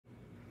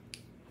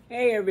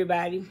Hey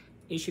everybody,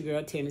 it's your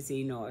girl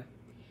Tennessee North.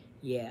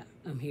 Yeah,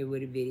 I'm here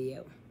with a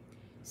video.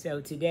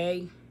 So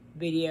today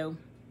video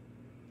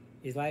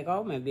is like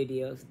all my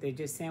videos, they're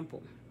just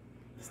simple.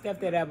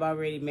 Stuff that I've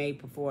already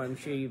made before, I'm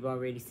sure you've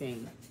already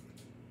seen.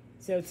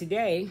 So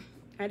today,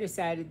 I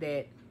decided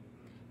that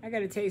I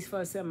got a taste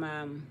for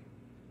some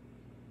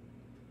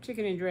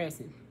chicken and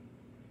dressing.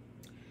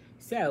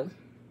 So,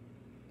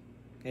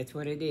 that's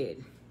what I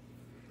did.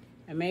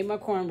 I made my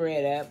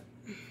cornbread up.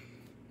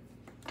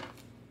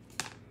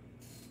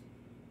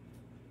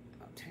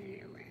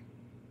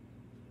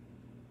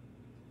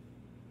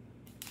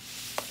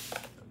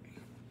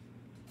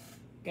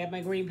 Got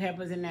my green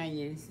peppers and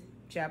onions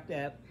chopped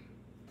up.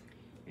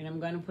 And I'm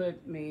gonna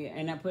put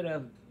I put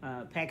a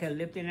pack of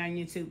Lipton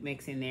onion soup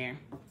mix in there.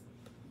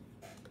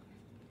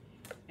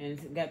 And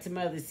it's got some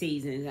other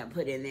seasonings I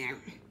put in there.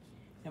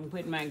 I'm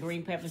putting my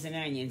green peppers and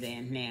onions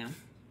in now.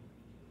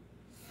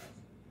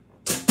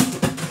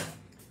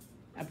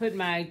 I put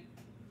my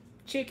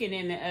chicken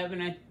in the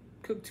oven. I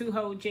cooked 2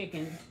 whole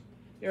chickens.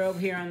 They're over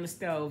here on the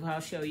stove.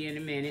 I'll show you in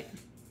a minute.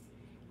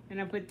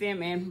 And I put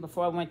them in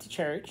before I went to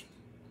church.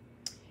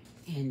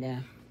 And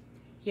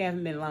you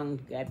haven't been long,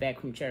 got back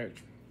from church.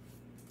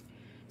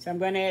 So I'm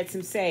going to add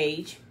some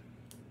sage.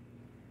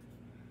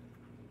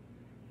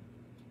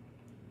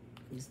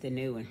 It's the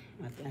new one.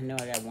 I know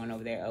I got one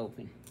over there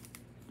open.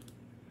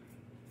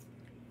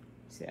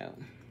 So,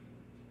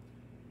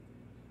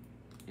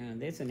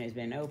 this one has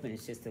been open.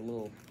 It's just a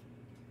little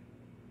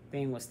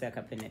thing was stuck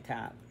up in the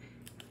top.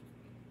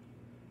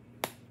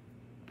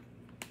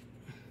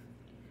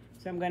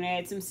 So I'm going to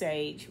add some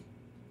sage.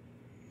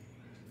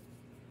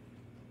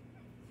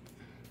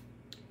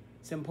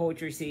 Some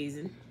poultry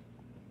season.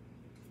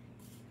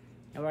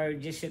 I've already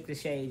just shook the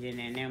sage in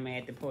there. Now I'm going to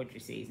add the poultry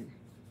season.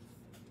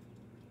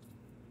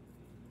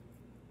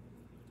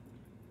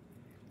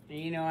 And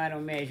you know I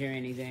don't measure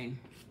anything.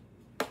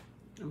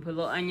 I'll put a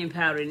little onion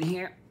powder in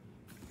here.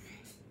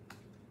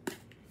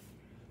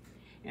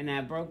 And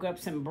I broke up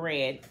some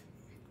bread.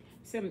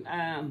 Some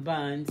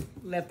buns.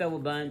 Leftover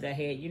buns I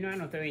had. You know I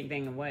don't throw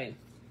anything away.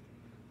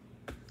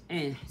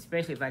 And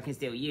especially if I can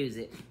still use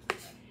it.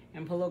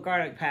 And put a little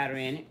garlic powder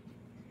in it.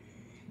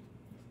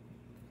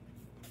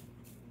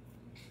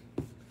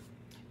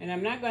 And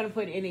I'm not going to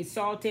put any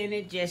salt in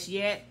it just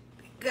yet.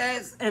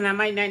 And I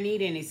might not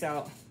need any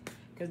salt.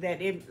 Because that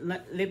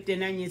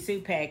Lipton onion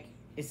soup pack,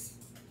 is,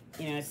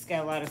 it's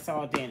got a lot of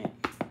salt in it.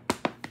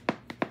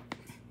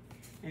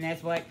 And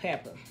that's black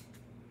pepper.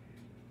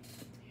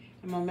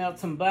 I'm going to melt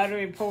some butter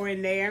and pour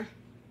in there.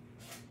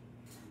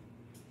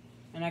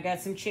 And I got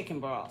some chicken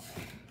broth.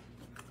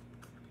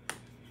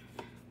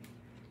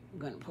 I'm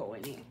going to pour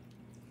in here.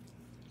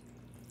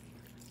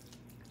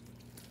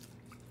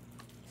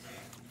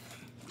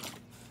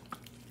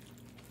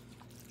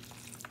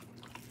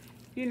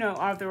 You know,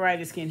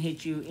 arthritis can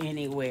hit you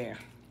anywhere.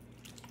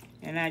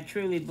 And I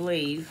truly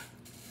believe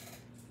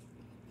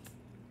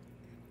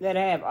that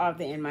I have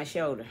arthritis in my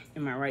shoulder,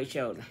 in my right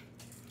shoulder.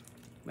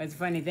 But it's a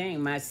funny thing,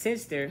 my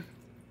sister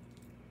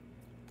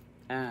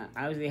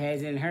obviously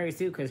has it in hers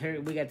too, because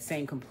we got the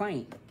same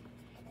complaint.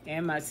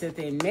 And my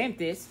sister in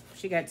Memphis,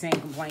 she got the same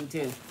complaint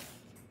too.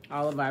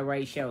 All of our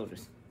right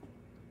shoulders.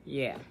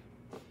 Yeah.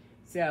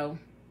 So,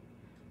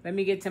 let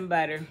me get some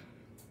butter,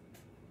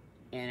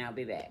 and I'll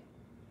be back.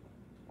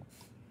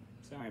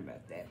 Sorry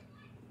about that.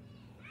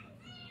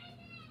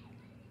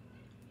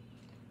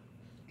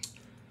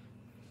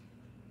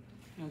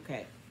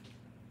 Okay.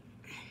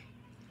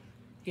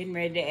 Getting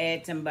ready to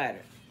add some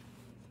butter.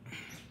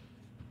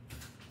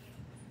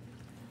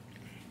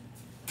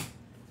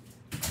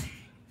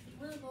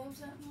 What was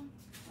that one?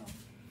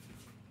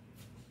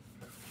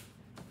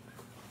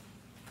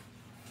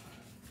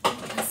 Oh.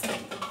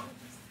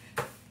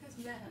 That's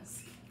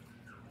mess.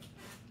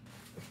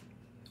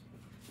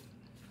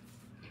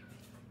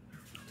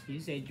 You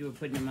said you were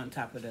putting them on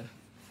top of the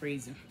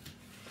freezer.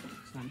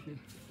 Something.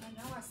 I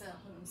know I said I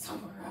put them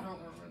somewhere. I don't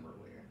remember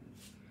where.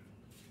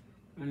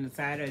 On the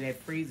side of that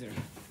freezer.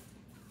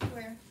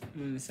 Where?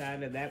 On the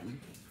side of that one.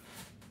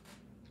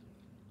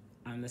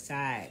 On the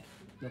side.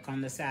 Look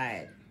on the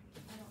side.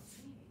 I don't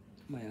see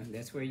it. Well,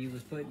 that's where you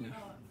was putting them.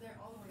 Oh, they're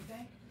all the way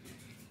back.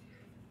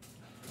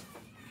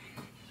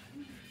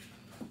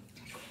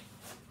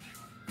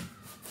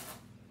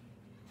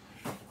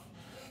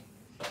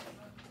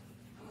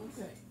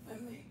 Okay,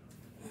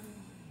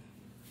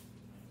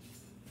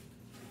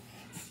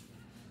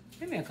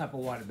 Give me a cup of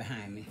water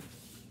behind me.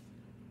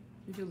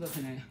 What you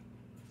looking at?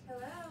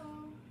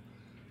 Hello?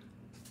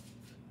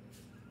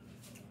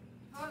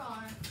 Hold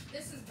on.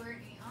 This is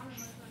Brittany. I'm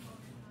gonna look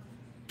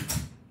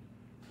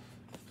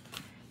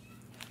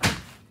like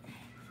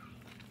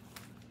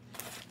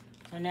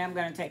So now I'm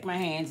going to take my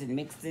hands and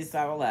mix this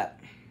all up.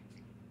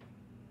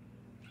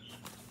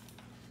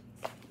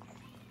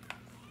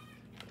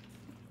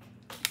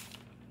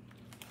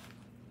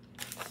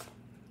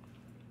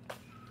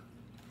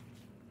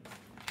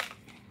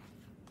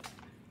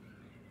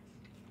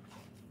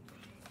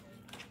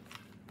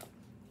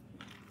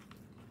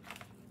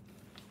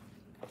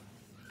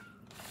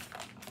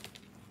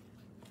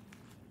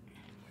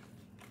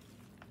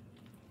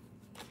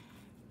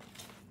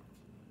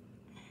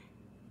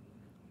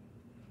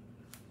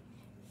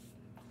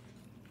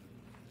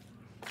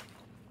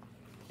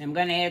 I'm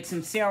going to add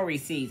some celery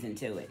seeds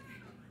into it,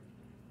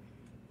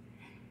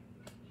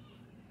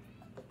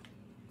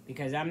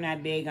 because I'm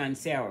not big on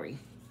celery.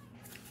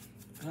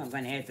 So I'm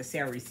going to add the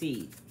celery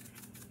seeds.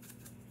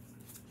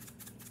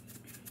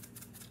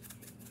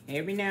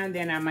 Every now and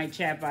then I might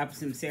chop up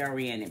some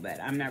celery in it, but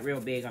I'm not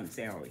real big on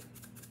celery.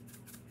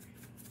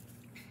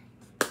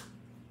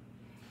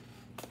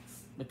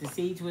 But the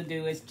seeds will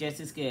do it just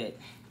as good.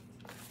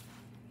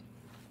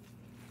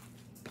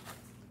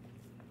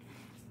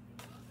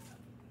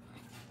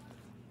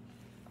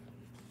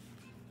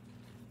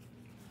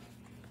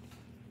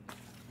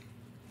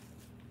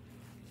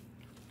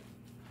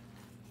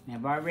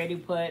 I've already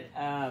put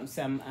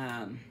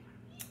some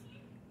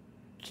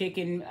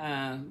chicken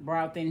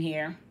broth in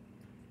here,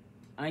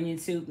 onion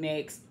soup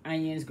mix,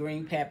 onions,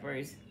 green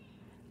peppers,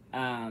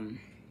 my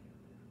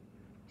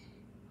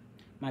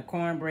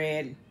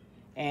cornbread,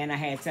 and I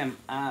had some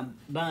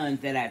buns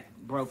that I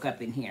broke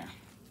up in here.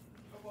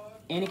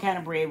 Any kind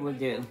of bread will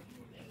do.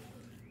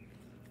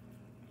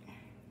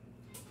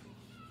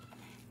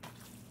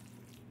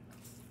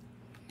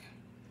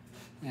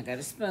 I got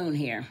a spoon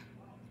here.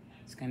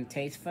 It's going to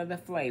taste for the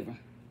flavor.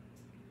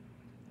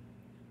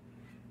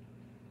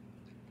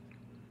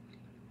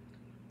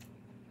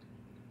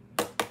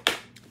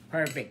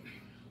 Perfect.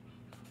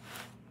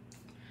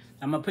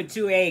 I'm going to put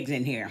 2 eggs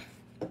in here.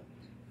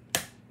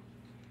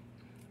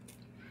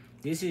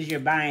 This is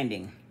your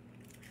binding.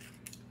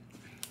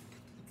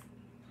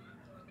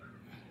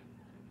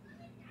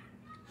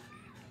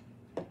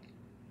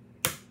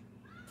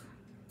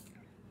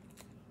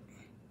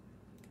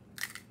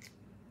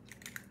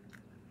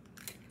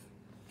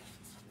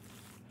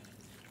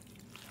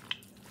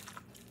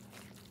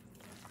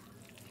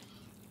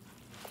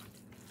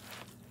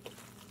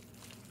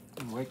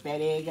 Work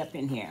that egg up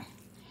in here.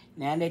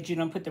 Now that you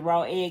don't put the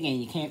raw egg in,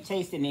 you can't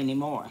taste it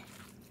anymore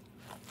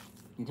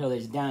until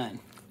it's done.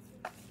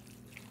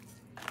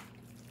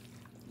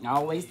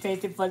 Always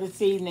taste it for the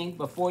seasoning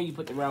before you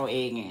put the raw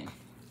egg in.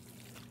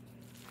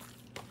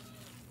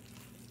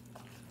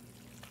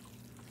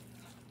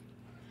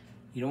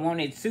 You don't want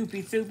it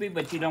soupy,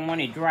 but you don't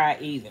want it dry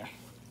either.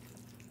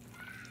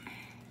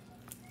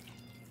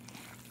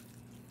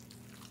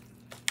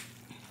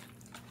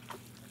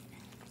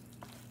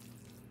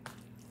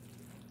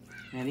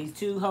 Now these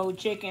 2 whole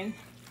chicken,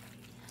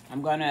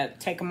 I'm gonna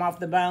take them off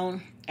the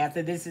bone.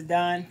 After this is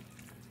done,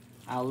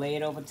 I'll lay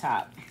it over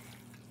top.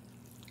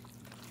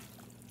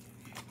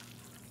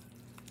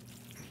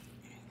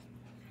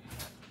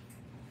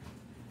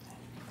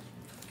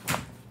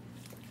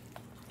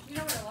 You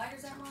know where the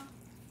lighter's at, Mom?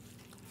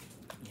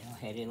 Yeah, I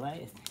had it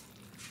last.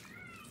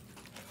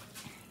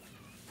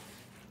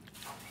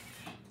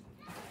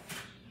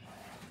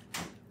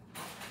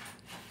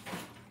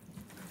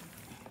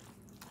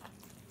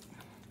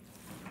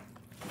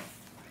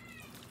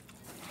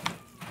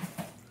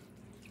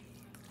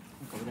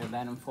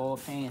 About them 4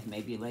 pans,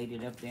 maybe laid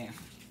it up there.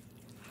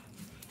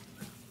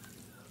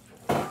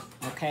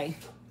 Okay,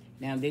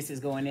 now this is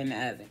going in the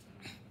oven.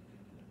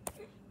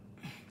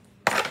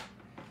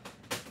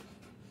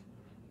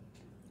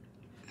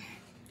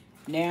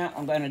 Now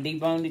I'm going to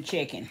debone the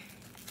chicken.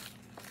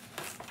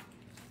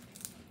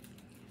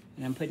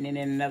 And I'm putting it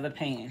in another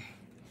pan.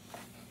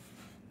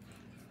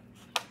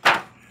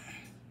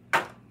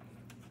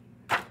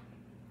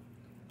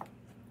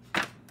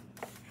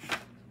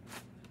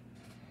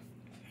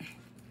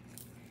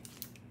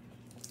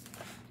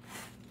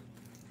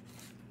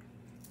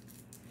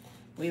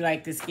 We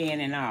like the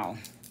skin and all.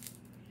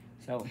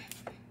 So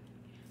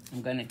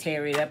I'm gonna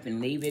tear it up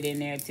and leave it in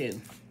there too.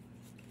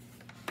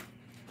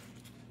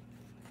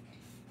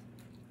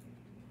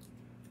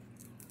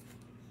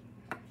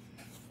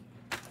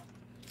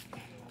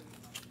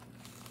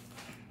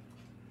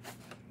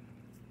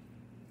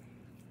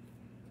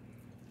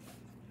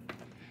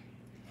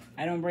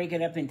 I don't break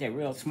it up into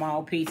real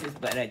small pieces,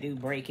 but I do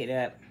break it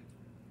up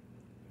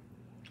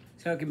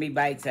so it can be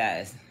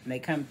bite-sized. They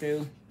come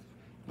through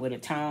with a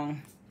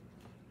tongue.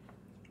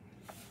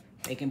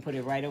 They can put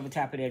it right over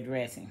top of their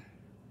dressing.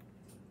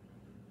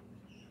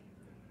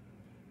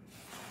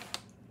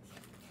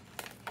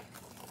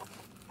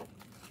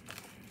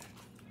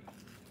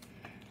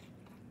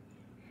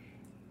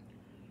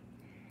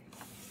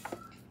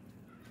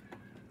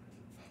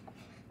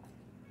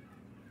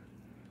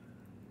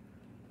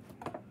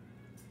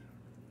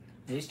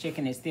 This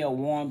chicken is still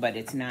warm, but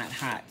it's not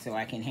hot, so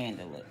I can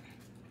handle it.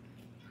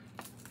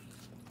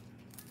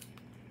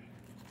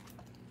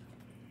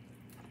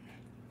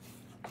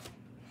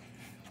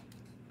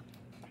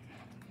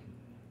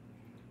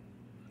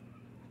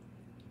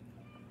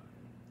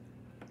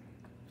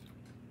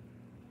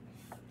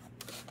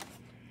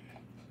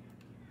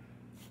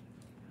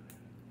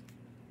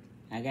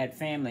 I got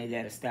family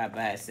that'll stop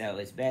by, so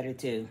it's better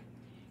to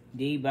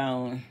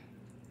debone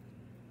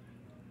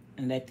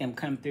and let them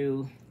come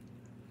through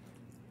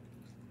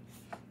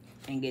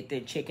and get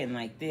their chicken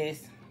like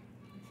this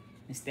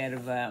instead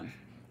of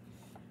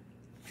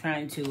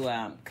trying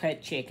to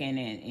cut chicken,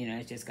 and you know,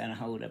 it's just gonna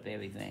hold up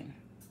everything.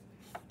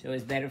 So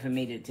it's better for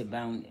me to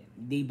debone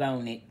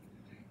it.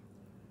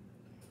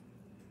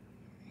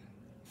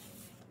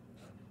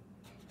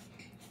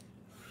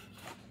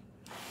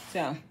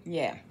 So,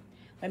 yeah.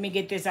 Let me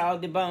get this all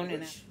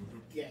deboning.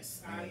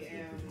 Yes, I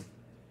am.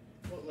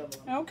 What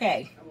level?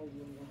 Okay. I'm on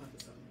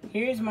 100 something.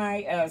 Here's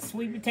my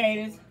sweet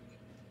potatoes,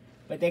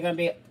 but they're going to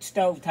be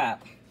stovetop,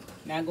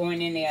 not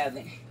going in the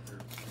oven.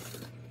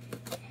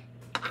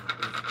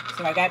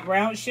 So I got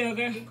brown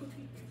sugar,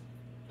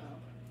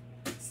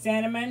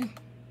 cinnamon,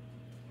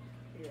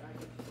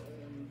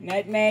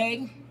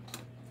 nutmeg,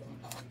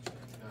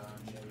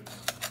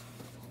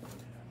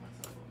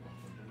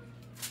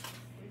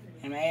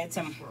 and I add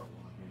some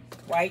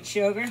white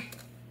sugar.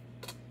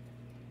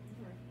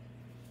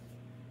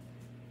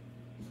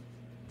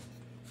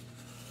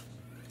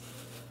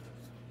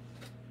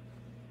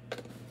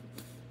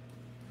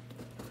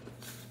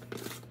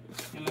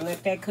 I'm gonna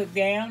let that cook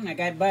down. I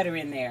got butter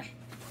in there.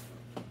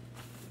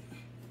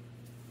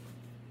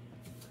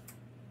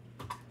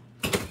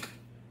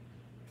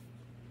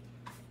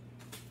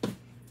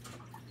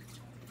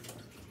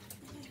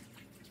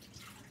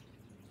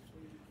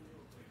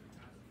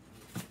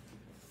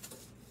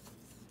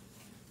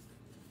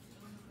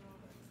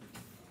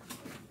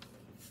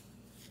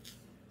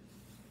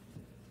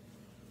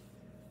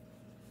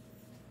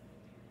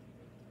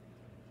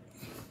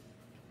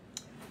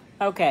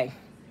 Okay,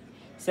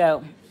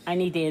 so I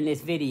need to end this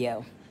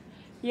video.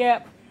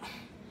 Yep,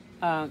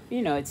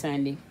 you know it's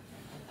Sunday,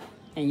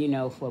 and you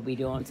know what we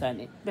do on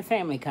Sunday. The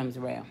family comes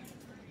around.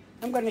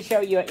 I'm going to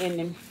show you an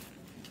ending.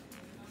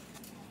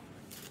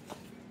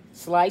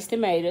 Sliced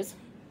tomatoes,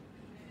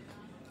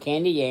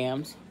 candy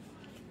yams,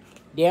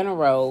 dinner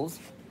rolls,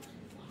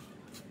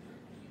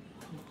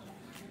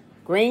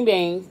 green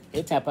beans,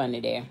 it's up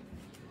under there,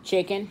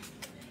 chicken,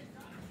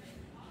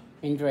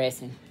 and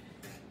dressing.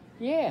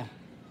 Yeah.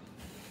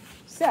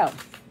 So,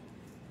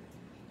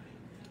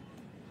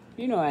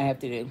 you know what I have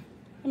to do.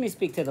 Let me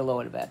speak to the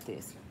Lord about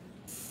this.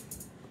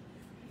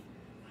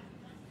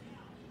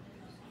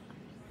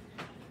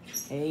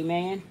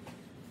 Amen.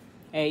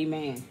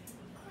 Amen.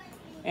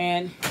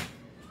 And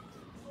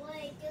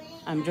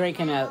I'm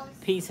drinking a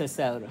piece of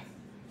soda.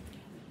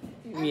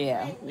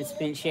 Yeah, it's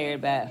been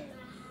shared by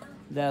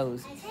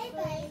those,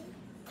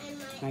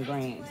 my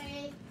grands.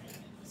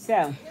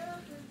 So,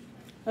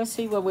 let's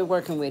see what we're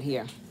working with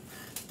here.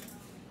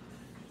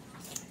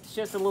 It's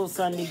just a little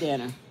Sunday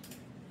dinner.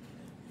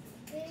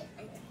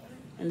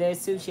 And there's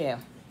Sushel.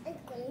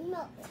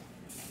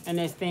 And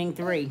there's thing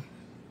 3.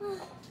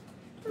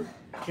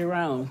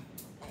 Jerome.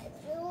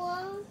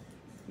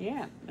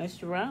 Yeah, that's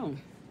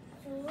Jerome.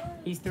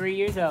 He's 3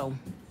 years old.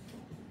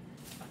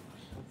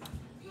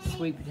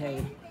 Sweet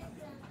potato.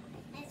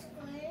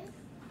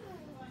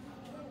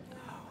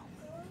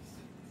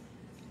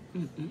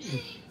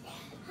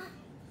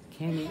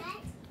 Kenny.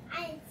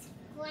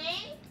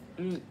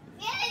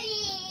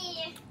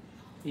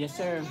 Yes,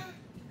 sir.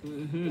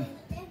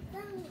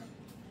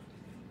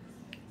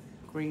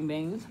 Green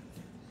beans.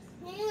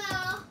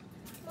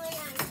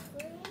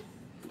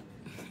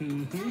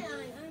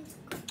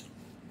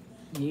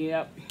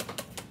 Yep.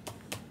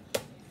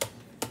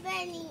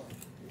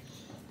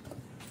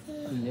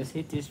 And let's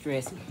hit this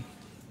dressing.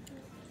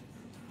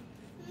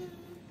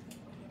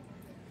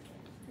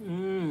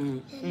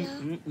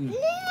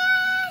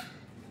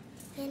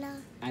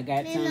 I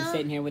got some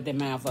sitting here with their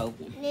mouth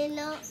open.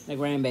 The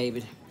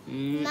grandbabies.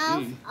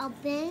 Mouth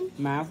open.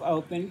 Mouth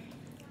open.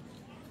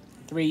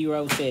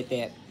 3-year-old said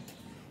that.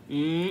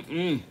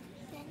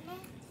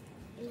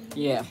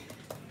 Yeah.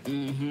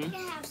 Can I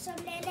have some,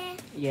 Dada?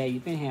 Yeah, you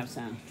can have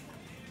some.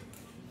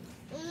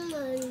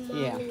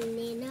 Yeah.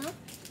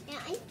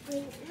 Ice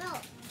cream. No.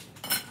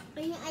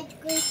 Ice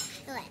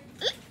cream.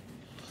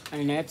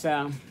 And that's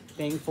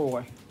thing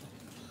 4.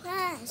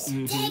 Yes.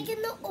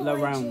 Taking the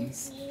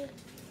Larone's.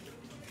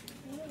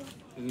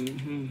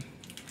 oranges.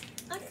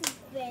 I can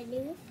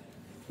ready.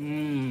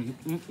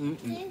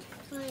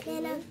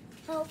 Can I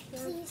help,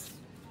 please?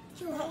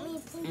 Can you help me,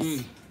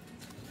 please?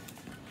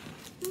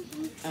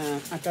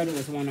 I thought it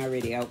was one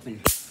already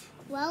open.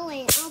 Well,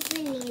 it's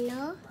open, you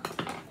know.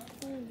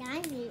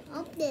 That ain't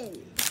open.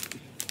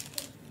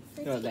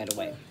 Throw that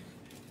away.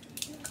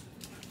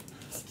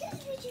 Excuse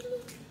me, Jimmy.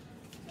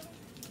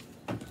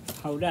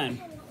 Hold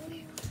on.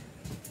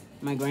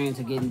 My grands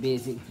are getting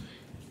busy.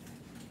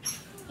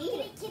 Can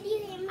you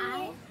hear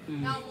me?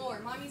 No more.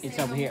 Mommy said It's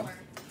over no here. more.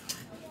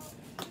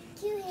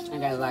 Can you hear me? I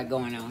got a lot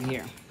going on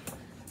here.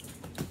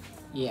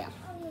 Yeah.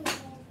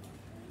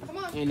 Come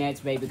on. And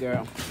that's baby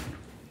girl,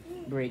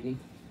 Brittany.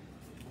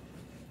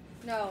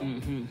 No.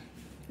 Mm-hmm.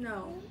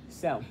 No.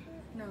 So,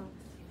 No.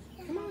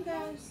 Come on,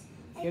 guys.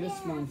 get a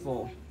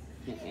spoonful.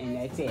 And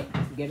that's it.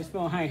 Get a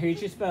spoon. Hi,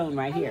 here's your spoon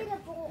right here.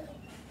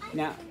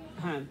 Now,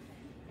 hon,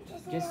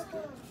 just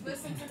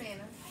Listen to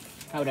Nana.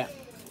 hold up.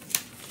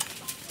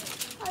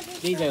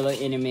 These are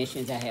little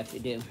intermissions I have to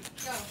do.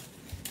 Go.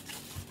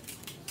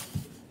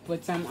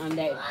 Put some on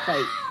that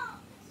plate.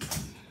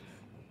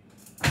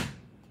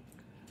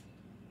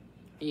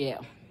 Yeah.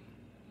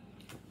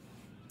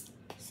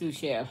 Sue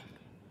Chef.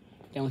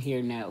 Don't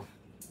hear no.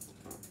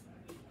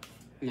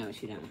 No,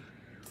 she don't.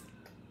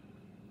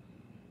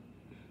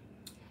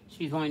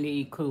 She's going to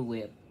eat Cool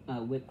Whip.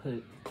 Whipped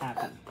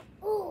topping.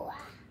 Ooh.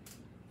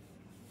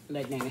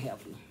 Let Nana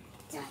help you.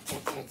 Da, da,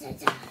 da, da,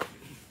 da.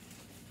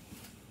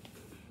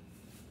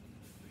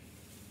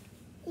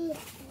 Yeah.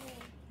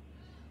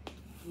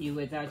 You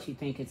without you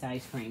think it's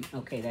ice cream.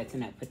 Okay, that's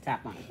enough. Put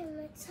top on it. Can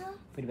I talk?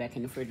 Put it back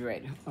in the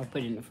refrigerator or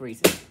put it in the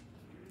freezer.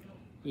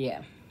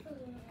 Yeah.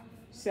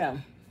 So,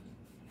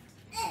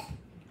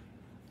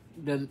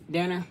 the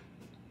dinner.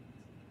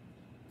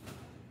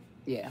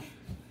 Yeah.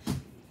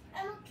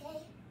 I'm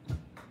okay.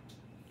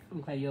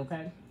 Okay, you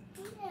okay?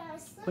 Yeah, I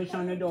still Push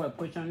on the door.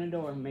 Push on the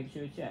door. Make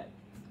sure it's shut.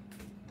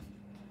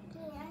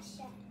 Yeah, I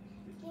shut.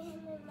 Give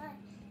him my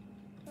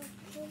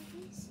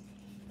cookies.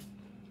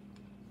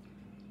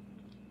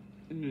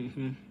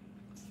 Mm-hmm.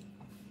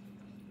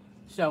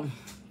 So, I'm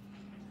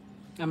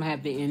gonna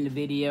have to end the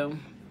video.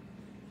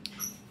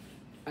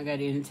 I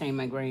gotta entertain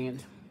my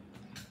grands.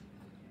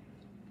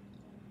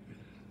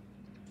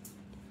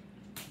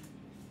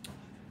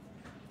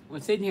 We're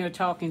sitting here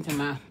talking to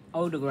my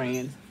older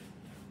grands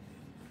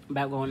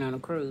about going on a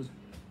cruise.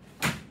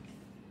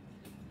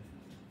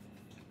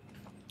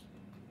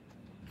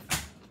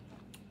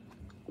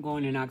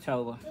 Going in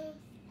October.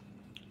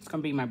 It's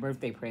gonna be my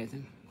birthday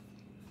present.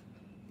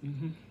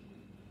 Mm-hmm.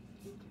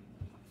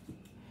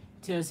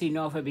 Tennessee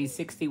North will be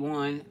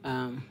 61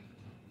 on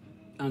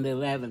the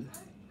 11th.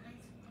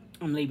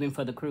 I'm leaving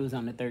for the cruise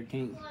on the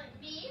 13th.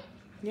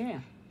 Yeah.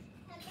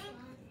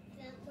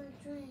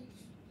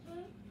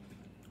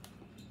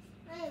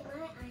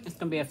 It's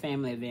gonna be a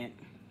family event.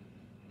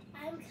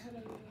 I'm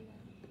coming.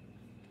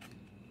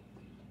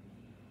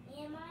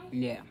 Am I?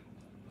 Yeah.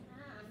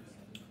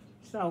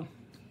 So,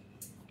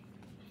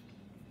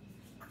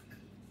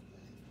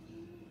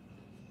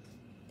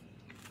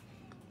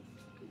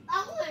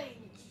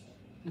 Orange.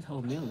 this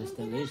whole meal is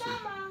delicious.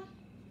 Mama.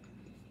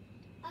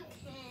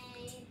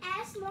 Okay.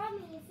 Ask mommy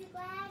if you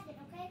grab it,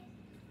 okay?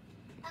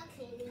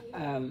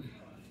 Okay.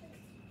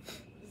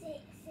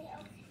 Say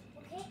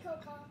okay,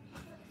 Coco.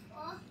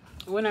 Oh.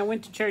 When I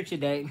went to church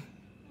today,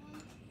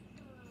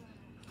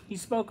 he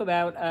spoke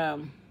about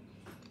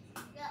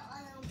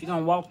you're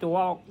gonna walk the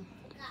walk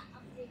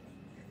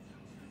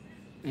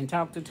and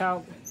talk the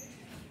talk.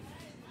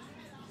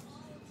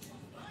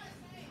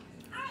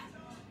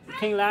 You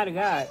can't lie to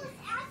God.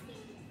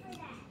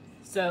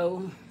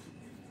 So,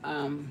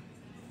 if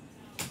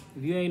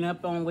you ain't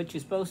up on what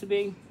you're supposed to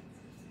be,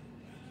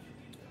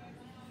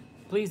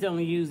 please don't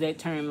use that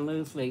term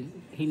loosely.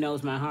 He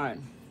knows my heart.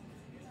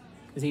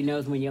 Because he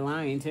knows when you're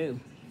lying, too.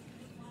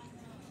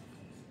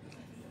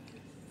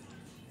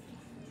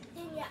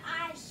 And your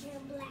eyes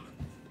turn black.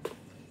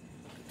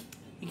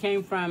 He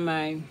came from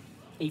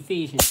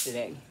Ephesians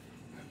today.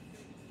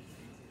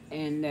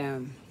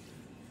 And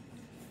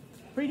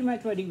pretty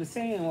much what he was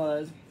saying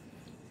was,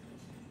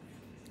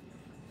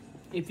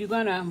 if you're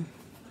going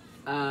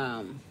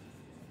to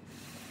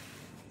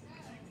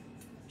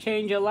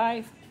change your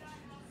life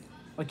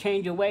or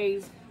change your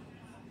ways,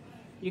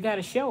 you got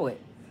to show it.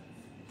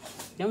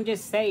 Don't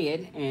just say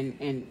it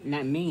and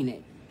not mean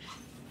it.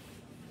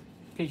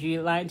 Because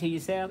you're lying to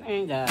yourself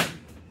and God.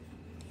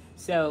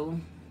 So,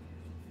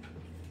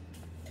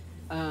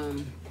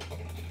 if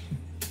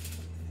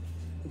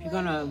you're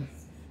going to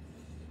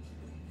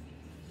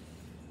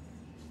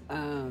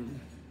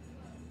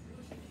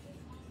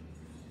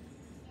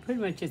pretty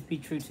much just be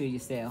true to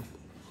yourself.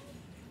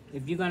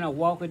 If you're going to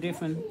walk a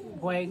different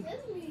way,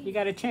 you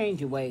got to change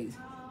your ways.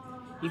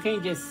 You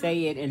can't just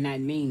say it and not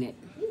mean it.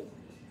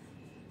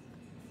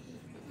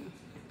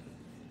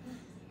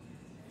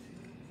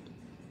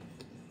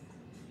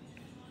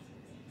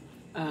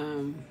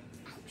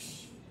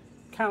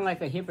 Kind of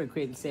like a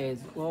hypocrite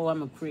says, well,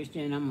 I'm a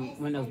Christian, I'm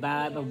one of those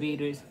Bible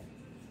beaters,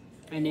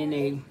 and then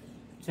they,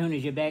 as soon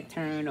as your back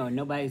turned or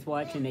nobody's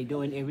watching, they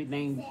doing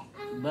everything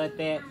but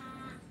that.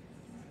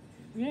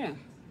 Yeah.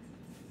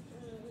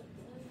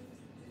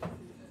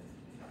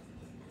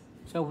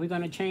 So if we're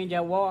going to change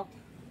our walk,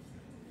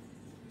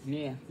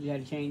 yeah, you got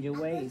to change your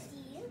ways.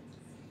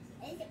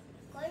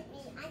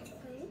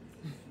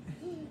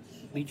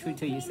 Be true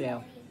to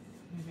yourself.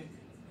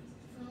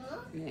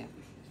 Yeah.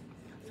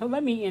 So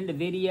let me end the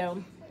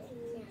video.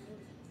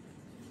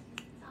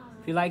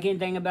 If you like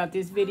anything about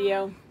this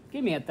video,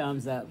 give me a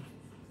thumbs up.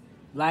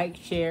 Like,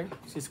 share,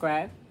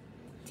 subscribe.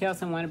 Tell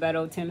someone about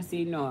Old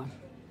Tennessee North.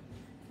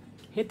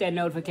 Hit that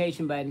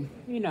notification button,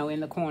 in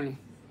the corner.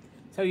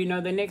 So you know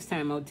the next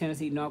time Old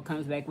Tennessee North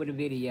comes back with a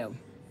video.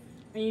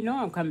 And you know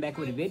I'm coming back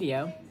with a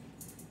video.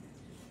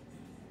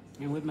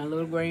 And with my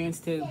little grands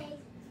too.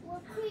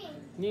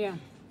 Yeah,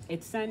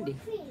 it's Sunday.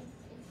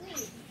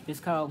 It's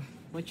called,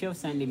 what's your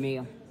Sunday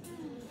meal?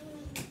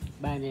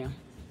 Bye now.